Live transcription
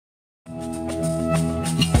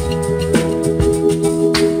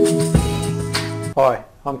Hi,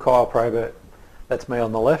 I'm Kyle Probert, that's me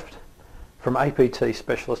on the left, from APT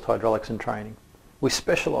Specialist Hydraulics and Training. We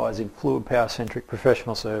specialise in fluid power centric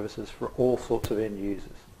professional services for all sorts of end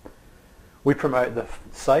users. We promote the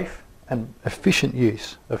safe and efficient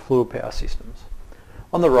use of fluid power systems.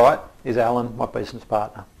 On the right is Alan, my business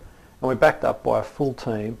partner, and we're backed up by a full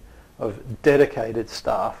team of dedicated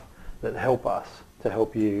staff that help us to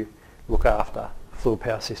help you look after fluid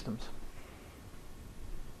power systems.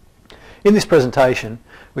 In this presentation,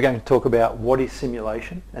 we're going to talk about what is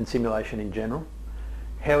simulation and simulation in general,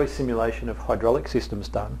 how is simulation of hydraulic systems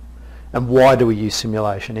done, and why do we use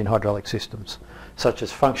simulation in hydraulic systems, such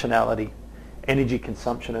as functionality, energy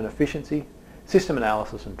consumption and efficiency, system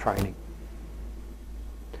analysis and training.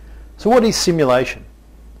 So what is simulation?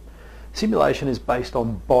 Simulation is based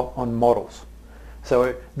on models.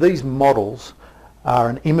 So these models are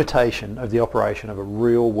an imitation of the operation of a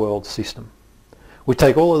real world system. We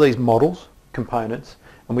take all of these models, components,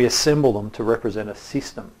 and we assemble them to represent a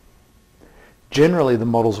system. Generally, the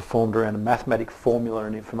models are formed around a mathematical formula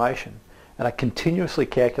and information and are continuously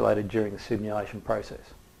calculated during the simulation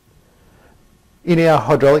process. In our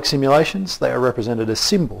hydraulic simulations, they are represented as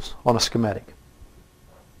symbols on a schematic.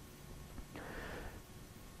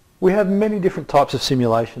 We have many different types of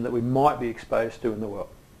simulation that we might be exposed to in the world.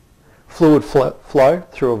 Fluid flow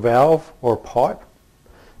through a valve or a pipe.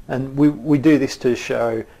 And we do this to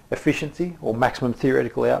show efficiency or maximum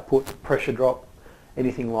theoretical output, pressure drop,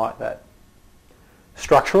 anything like that.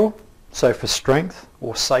 Structural, so for strength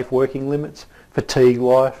or safe working limits, fatigue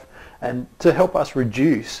life, and to help us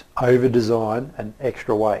reduce over-design and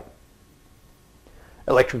extra weight.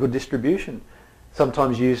 Electrical distribution,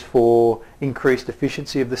 sometimes used for increased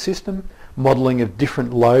efficiency of the system, modelling of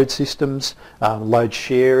different load systems, load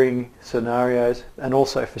sharing scenarios, and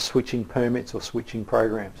also for switching permits or switching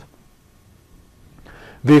programs.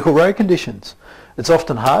 Vehicle road conditions. It's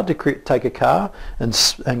often hard to take a car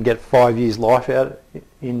and get 5 years life out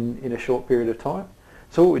in a short period of time.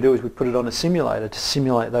 So what we do is we put it on a simulator to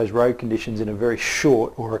simulate those road conditions in a very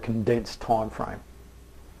short or a condensed time frame.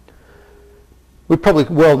 We probably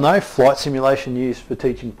well know flight simulation used for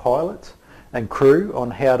teaching pilots and crew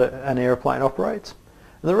on how an aeroplane operates.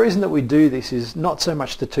 And the reason that we do this is not so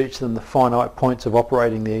much to teach them the finite points of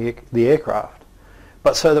operating the aircraft,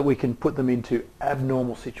 but so that we can put them into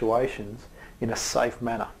abnormal situations in a safe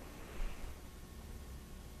manner.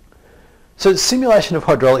 So simulation of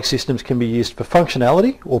hydraulic systems can be used for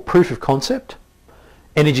functionality or proof of concept,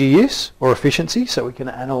 energy use or efficiency, so we can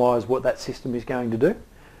analyse what that system is going to do,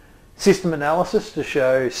 system analysis to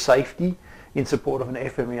show safety in support of an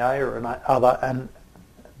FMEA or and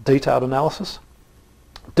detailed analysis,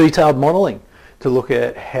 detailed modelling to look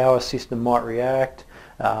at how a system might react,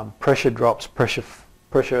 pressure drops,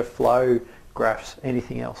 pressure flow graphs,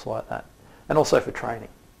 anything else like that, and also for training.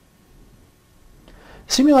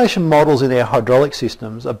 Simulation models in our hydraulic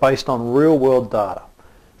systems are based on real-world data.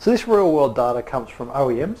 So this real-world data comes from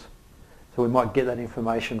OEMs, so we might get that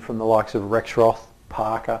information from the likes of Rexroth,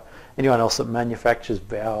 Parker, anyone else that manufactures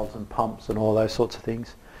valves and pumps and all those sorts of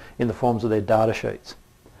things in the forms of their data sheets.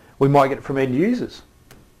 We might get it from end users,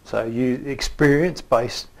 so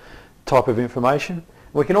experience-based type of information.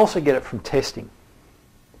 We can also get it from testing.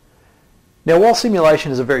 Now, while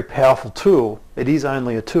simulation is a very powerful tool, it is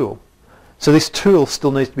only a tool. So this tool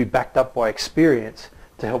still needs to be backed up by experience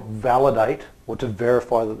to help validate or to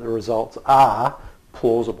verify that the results are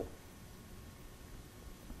plausible.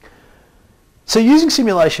 So using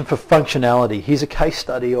simulation for functionality, here's a case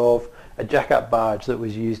study of a jack-up barge that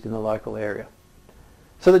was used in the local area.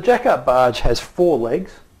 So the jack-up barge has 4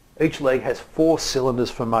 legs. Each leg has 4 cylinders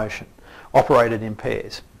for motion, operated in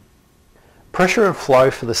pairs. Pressure and flow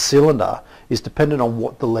for the cylinder is dependent on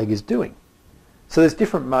what the leg is doing. So there's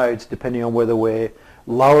different modes depending on whether we're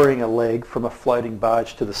lowering a leg from a floating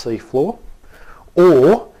barge to the sea floor,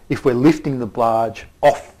 or if we're lifting the barge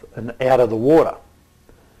off and out of the water.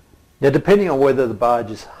 Now, depending on whether the barge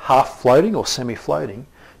is half floating or semi-floating,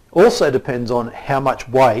 also depends on how much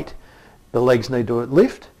weight the legs need to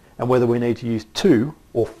lift and whether we need to use 2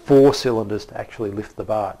 or 4 cylinders to actually lift the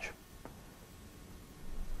barge.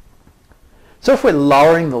 So if we're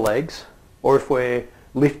lowering the legs, or if we're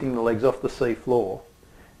lifting the legs off the sea floor,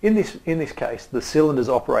 in this case the cylinders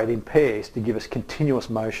operate in pairs to give us continuous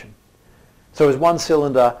motion. So as one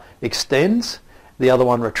cylinder extends, the other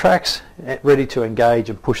one retracts, ready to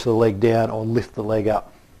engage and push the leg down or lift the leg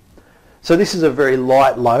up. So this is a very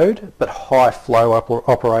light load but high flow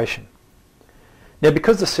operation. Now,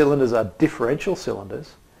 because the cylinders are differential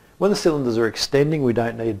cylinders, when the cylinders are extending we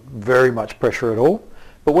don't need very much pressure at all,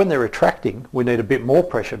 but when they're retracting we need a bit more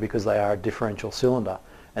pressure because they are a differential cylinder,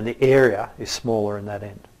 and the area is smaller in that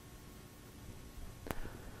end.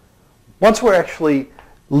 Once we're actually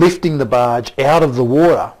lifting the barge out of the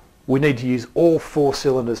water, we need to use all 4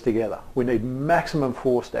 cylinders together. We need maximum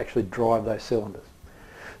force to actually drive those cylinders.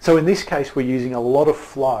 So in this case, we're using a lot of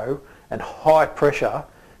flow and high pressure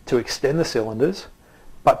to extend the cylinders,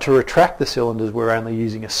 but to retract the cylinders, we're only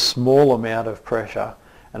using a small amount of pressure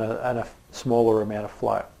and a smaller amount of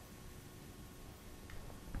flow.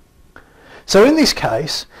 So in this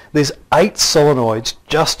case, there's 8 solenoids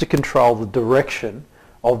just to control the direction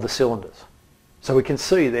of the cylinders. So we can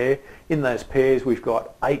see there in those pairs we've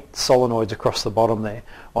got 8 solenoids across the bottom there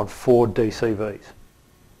on 4 DCVs.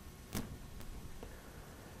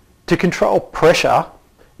 To control pressure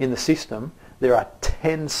in the system, there are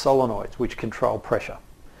 10 solenoids which control pressure.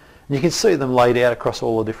 And you can see them laid out across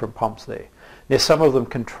all the different pumps there. Now some of them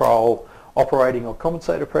control operating or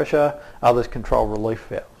compensator pressure, others control relief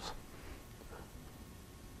valves.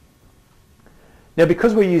 Now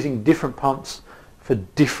because we're using different pumps for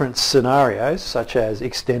different scenarios, such as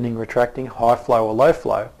extending, retracting, high flow or low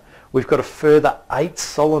flow, we've got a further 8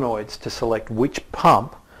 solenoids to select which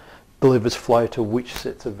pump delivers flow to which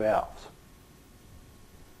sets of valves.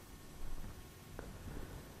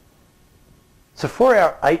 So for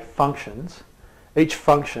our 8 functions, each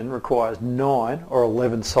function requires 9 or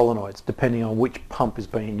 11 solenoids, depending on which pump is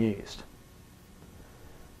being used.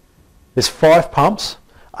 There's 5 pumps,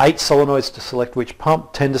 8 solenoids to select which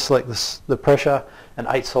pump, 10 to select the pressure, and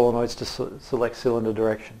 8 solenoids to select cylinder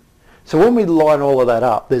direction. So when we line all of that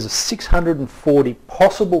up, there's 640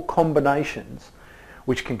 possible combinations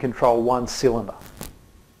which can control one cylinder.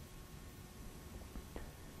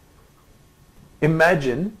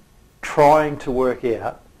 Imagine trying to work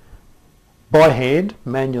out by hand,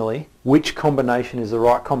 manually, which combination is the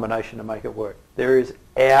right combination to make it work. There is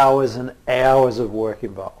hours and hours of work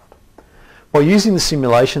involved. By using the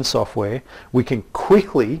simulation software, we can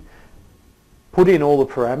quickly put in all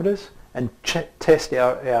the parameters and test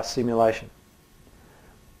our simulation.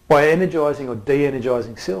 By energizing or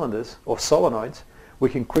de-energizing cylinders or solenoids, we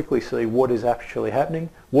can quickly see what is actually happening,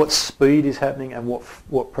 what speed is happening, and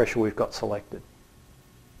what pressure we've got selected.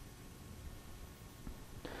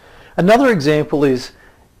 Another example is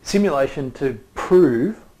simulation to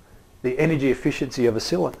prove the energy efficiency of a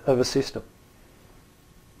system.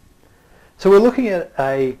 So we're looking at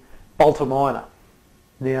a Balta miner.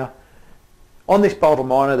 Now, on this Balta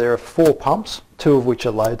miner there are 4 pumps, 2 of which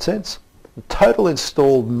are load sense. The total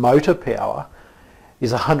installed motor power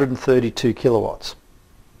is 132 kilowatts.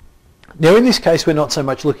 Now in this case we're not so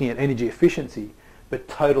much looking at energy efficiency, but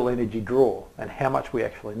total energy draw and how much we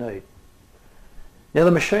actually need. Now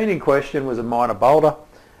the machine in question was a minor Balta,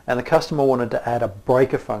 and the customer wanted to add a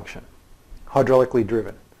breaker function, hydraulically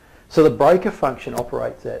driven. So the breaker function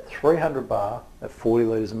operates at 300 bar at 40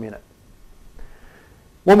 litres a minute.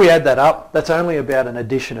 When we add that up, that's only about an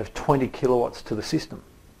addition of 20 kilowatts to the system.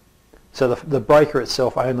 So the breaker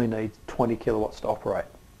itself only needs 20 kilowatts to operate.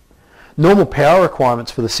 Normal power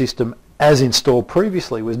requirements for the system as installed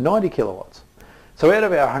previously was 90 kilowatts. So out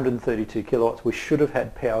of our 132 kilowatts we should have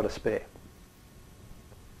had power to spare.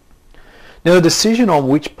 Now the decision on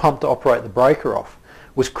which pump to operate the breaker off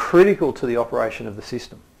was critical to the operation of the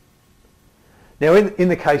system. Now in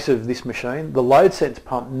the case of this machine, the load sense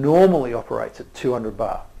pump normally operates at 200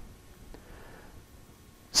 bar.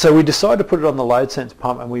 So we decided to put it on the load sense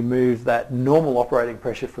pump and we moved that normal operating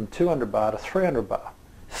pressure from 200 bar to 300 bar,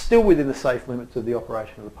 still within the safe limits of the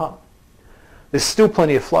operation of the pump. There's still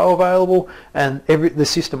plenty of flow available and the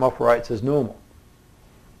system operates as normal.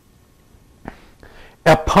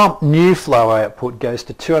 Our pump new flow output goes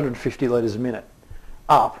to 250 litres a minute,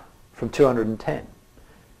 up from 210.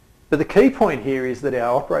 But the key point here is that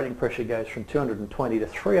our operating pressure goes from 220 to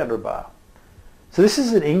 300 bar. So this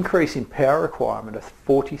is an increase in power requirement of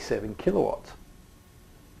 47 kilowatts.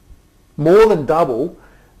 More than double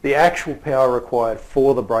the actual power required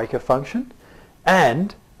for the breaker function,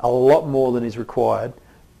 and a lot more than is required,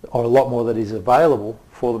 or a lot more that is available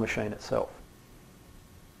for the machine itself.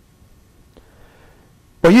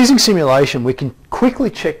 By using simulation we can quickly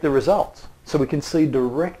check the results, so we can see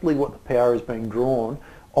directly what the power is being drawn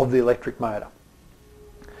of the electric motor.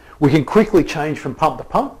 We can quickly change from pump to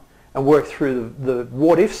pump and work through the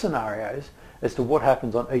what-if scenarios as to what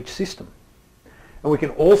happens on each system. And we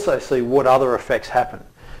can also see what other effects happen.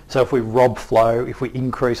 So if we rob flow, if we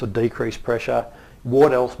increase or decrease pressure,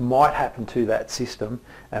 what else might happen to that system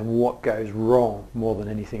and what goes wrong more than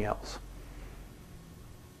anything else.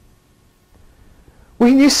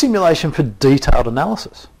 We can use simulation for detailed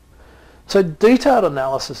analysis. So detailed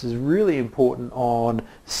analysis is really important on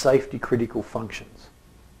safety critical functions.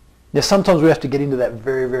 Now sometimes we have to get into that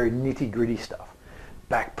very, very nitty-gritty stuff.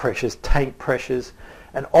 Back pressures, tank pressures,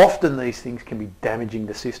 and often these things can be damaging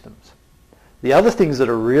to systems. The other things that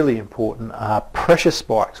are really important are pressure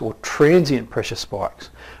spikes or transient pressure spikes,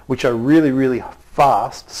 which are really, really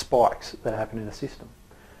fast spikes that happen in a system.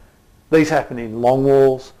 These happen in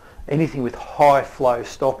longwalls, anything with high flow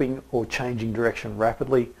stopping or changing direction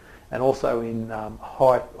rapidly, and also in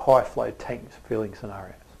high flow tank filling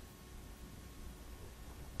scenarios.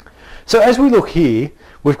 So as we look here,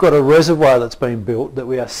 we've got a reservoir that's been built that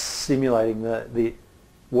we are simulating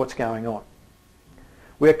what's going on.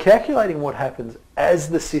 We are calculating what happens as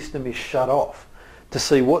the system is shut off to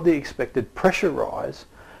see what the expected pressure rise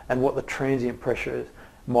and what the transient pressure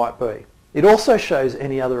might be. It also shows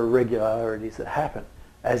any other irregularities that happen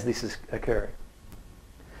as this is occurring.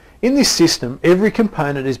 In this system, every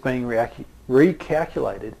component is being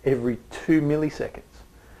recalculated every 2 milliseconds.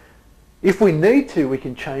 If we need to, we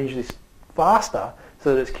can change this faster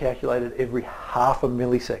so that it's calculated every half a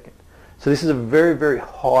millisecond. So this is a very, very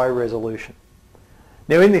high resolution.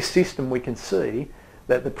 Now in this system we can see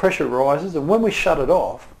that the pressure rises, and when we shut it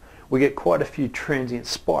off we get quite a few transient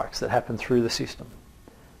spikes that happen through the system.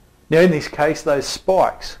 Now in this case those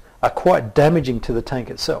spikes are quite damaging to the tank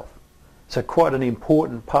itself. So quite an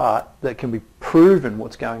important part that can be proven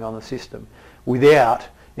what's going on in the system without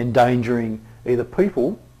endangering either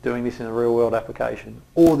people doing this in a real world application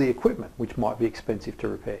or the equipment, which might be expensive to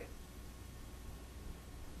repair.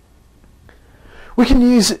 We can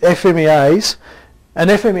use FMEAs, and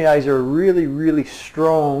FMEAs are really, really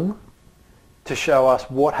strong to show us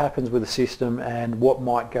what happens with the system and what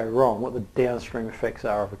might go wrong, what the downstream effects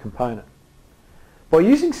are of a component. By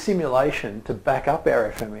using simulation to back up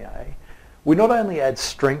our FMEA, we not only add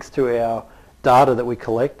strength to our data that we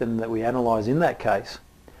collect and that we analyse in that case,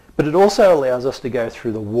 but it also allows us to go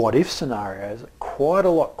through the what-if scenarios quite a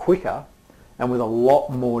lot quicker and with a lot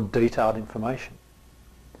more detailed information.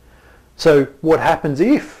 So what happens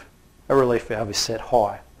if a relief valve is set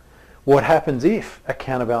high? What happens if a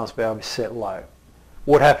counterbalance valve is set low?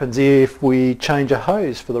 What happens if we change a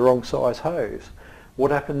hose for the wrong size hose?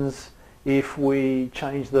 What happens if we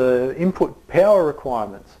change the input power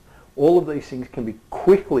requirements? All of these things can be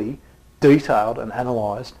quickly detailed and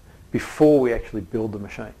analysed before we actually build the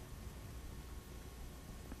machine.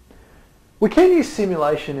 We can use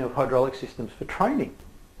simulation of hydraulic systems for training.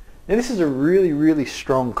 Now this is a really, really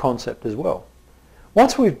strong concept as well.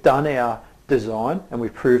 Once we've done our design and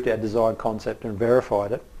we've proved our design concept and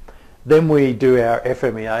verified it, then we do our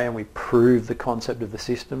FMEA and we prove the concept of the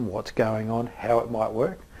system, what's going on, how it might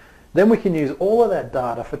work. Then we can use all of that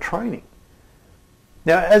data for training.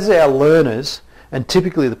 Now as our learners, and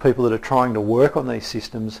typically the people that are trying to work on these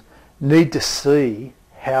systems, need to see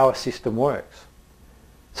how a system works.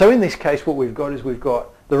 So in this case what we've got is we've got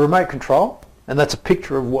the remote control, and that's a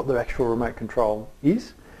picture of what the actual remote control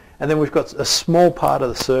is, and then we've got a small part of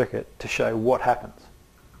the circuit to show what happens.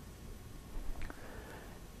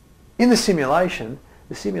 In the simulation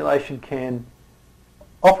can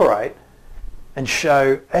operate and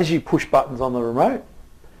show as you push buttons on the remote,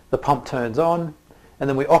 the pump turns on, and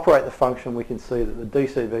then we operate the function, we can see that the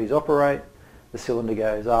DCVs operate, the cylinder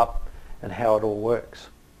goes up, and how it all works.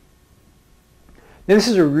 Now this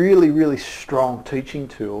is a really, really strong teaching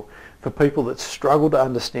tool for people that struggle to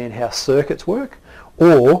understand how circuits work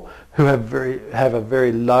or who have a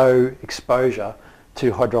very low exposure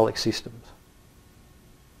to hydraulic systems.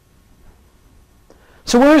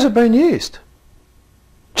 So where has it been used?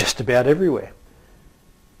 Just about everywhere.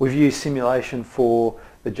 We've used simulation for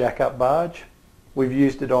the jack-up barge. We've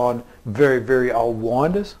used it on very, very old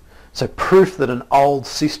winders. So proof that an old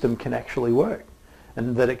system can actually work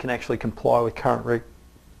and that it can actually comply with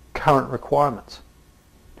current requirements.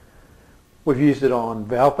 We've used it on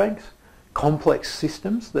valve banks, complex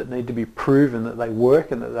systems that need to be proven that they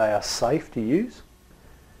work and that they are safe to use,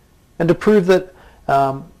 and to prove that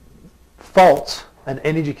faults and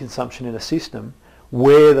energy consumption in a system,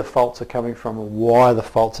 where the faults are coming from and why the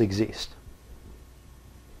faults exist.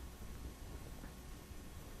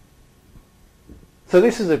 So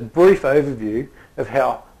this is a brief overview of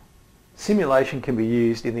how simulation can be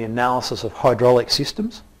used in the analysis of hydraulic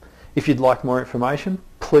systems. If you'd like more information,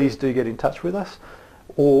 please do get in touch with us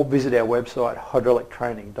or visit our website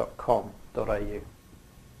hydraulictraining.com.au.